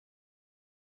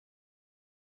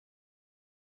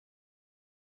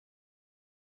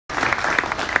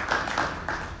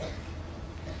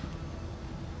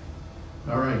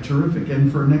right, terrific.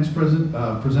 And for our next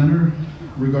presenter,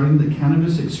 regarding the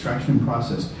cannabis extraction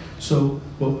process. So,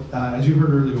 well, as you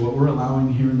heard earlier, what we're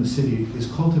allowing here in the city is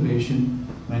cultivation,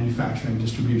 manufacturing,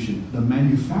 distribution. The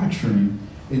manufacturing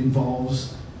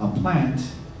involves a plant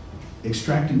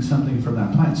extracting something from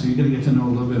that plant. So you're going to get to know a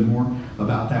little bit more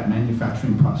about that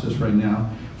manufacturing process right now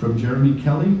from Jeremy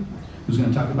Kelley, who's going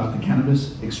to talk about the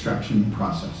cannabis extraction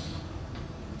process.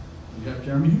 You got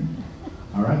Jeremy here?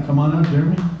 All right, come on up,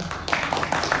 Jeremy.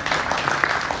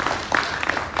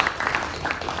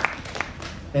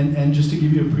 And just to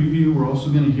give you a preview, we're also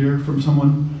going to hear from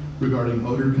someone regarding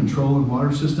odor control and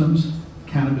water systems,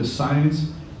 cannabis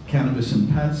science, cannabis in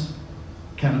pets,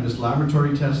 cannabis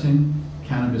laboratory testing,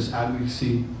 cannabis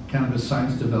advocacy, cannabis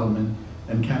science development,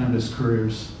 and cannabis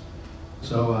careers.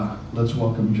 So let's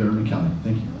welcome Jeremy Kelley.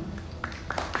 Thank you.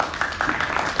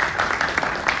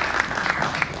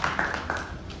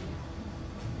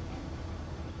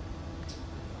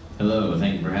 Hello,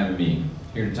 thank you for having me.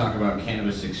 Here to talk about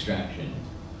cannabis extraction.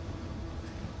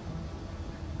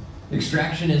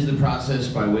 Extraction is the process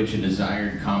by which a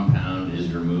desired compound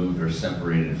is removed or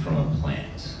separated from a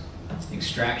plant.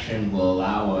 Extraction will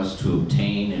allow us to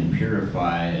obtain and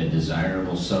purify a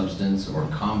desirable substance or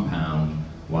compound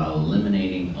while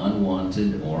eliminating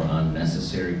unwanted or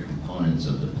unnecessary components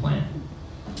of the plant.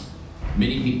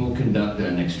 Many people conduct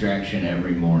an extraction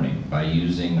every morning. By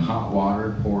using hot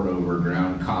water poured over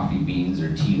ground coffee beans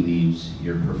or tea leaves,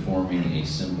 you're performing a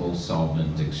simple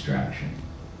solvent extraction.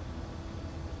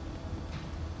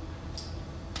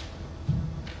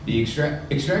 The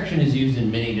extraction is used in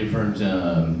many different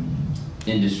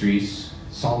industries.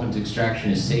 Solvent extraction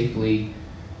is safely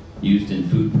used in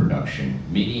food production.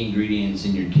 Many ingredients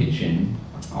in your kitchen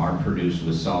are produced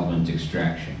with solvent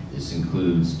extraction. This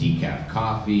includes decaf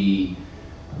coffee,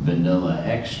 vanilla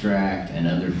extract, and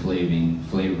other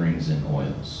flavorings and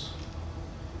oils.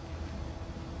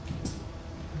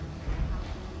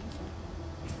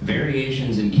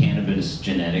 Variations in cannabis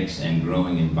genetics and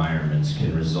growing environments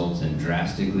can result in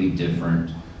drastically different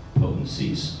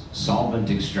potencies. Solvent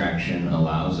extraction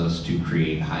allows us to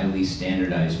create highly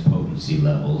standardized potency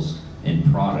levels in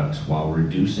products while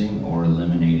reducing or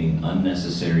eliminating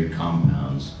unnecessary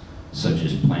compounds such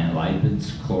as plant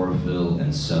lipids, chlorophyll,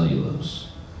 and cellulose.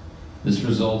 This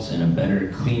results in a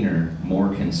better, cleaner, more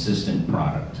consistent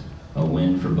product, a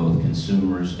win for both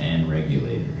consumers and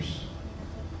regulators.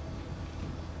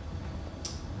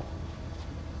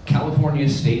 California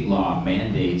state law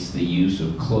mandates the use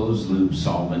of closed-loop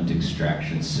solvent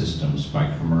extraction systems by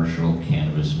commercial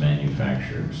cannabis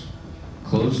manufacturers.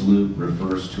 Closed-loop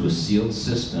refers to a sealed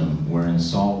system where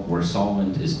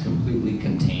solvent is completely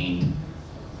contained,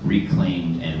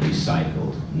 reclaimed, and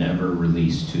recycled, never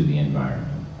released to the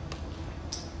environment.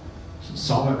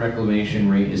 Solvent reclamation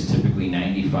rate is typically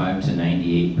 95 to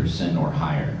 98% or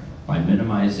higher. By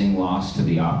minimizing loss to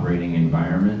the operating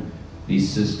environment, these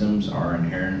systems are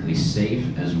inherently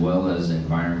safe as well as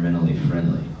environmentally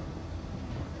friendly.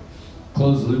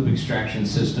 Closed-loop extraction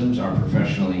systems are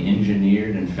professionally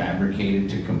engineered and fabricated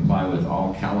to comply with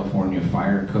all California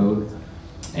Fire Code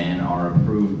and are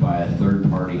approved by a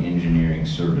third-party engineering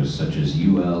service such as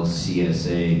UL,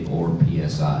 CSA, or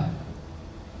PSI.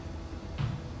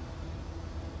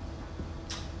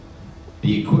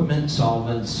 The equipment,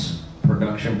 solvents,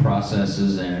 production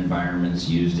processes, and environments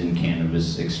used in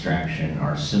cannabis extraction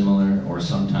are similar or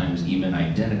sometimes even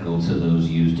identical to those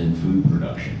used in food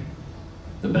production.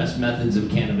 The best methods of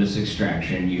cannabis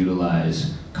extraction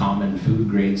utilize common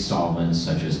food-grade solvents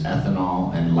such as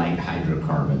ethanol and light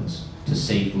hydrocarbons to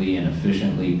safely and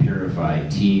efficiently purify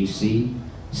THC,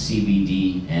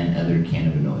 CBD, and other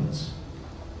cannabinoids.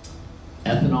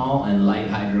 Ethanol and light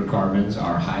hydrocarbons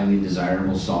are highly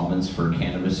desirable solvents for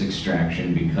cannabis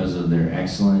extraction because of their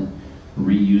excellent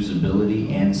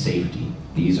reusability and safety.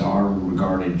 These are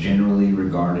generally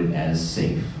regarded as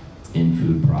safe in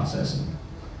food processing.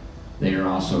 They are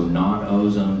also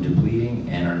non-ozone depleting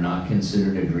and are not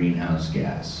considered a greenhouse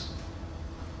gas.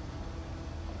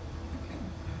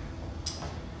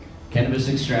 Cannabis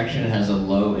extraction has a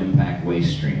low impact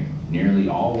waste stream. Nearly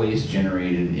all waste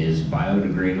generated is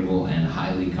biodegradable and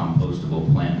highly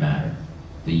compostable plant matter.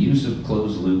 The use of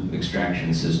closed-loop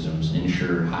extraction systems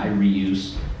ensure high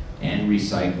reuse and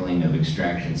recycling of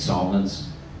extraction solvents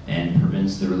and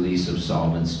prevents the release of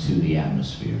solvents to the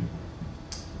atmosphere.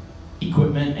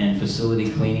 Equipment and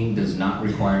facility cleaning does not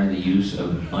require the use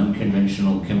of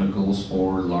unconventional chemicals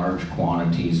or large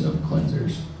quantities of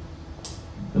cleansers.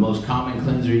 The most common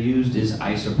cleanser used is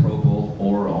isopropyl,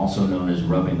 or also known as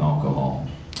rubbing alcohol.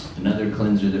 Another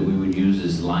cleanser that we would use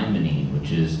is limonene,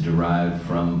 which is derived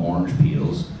from orange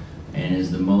peels, and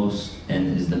is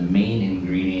the main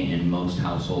ingredient in most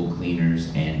household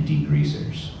cleaners and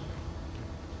degreasers.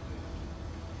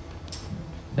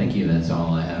 Thank you, that's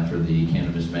all I have for the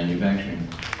cannabis manufacturing.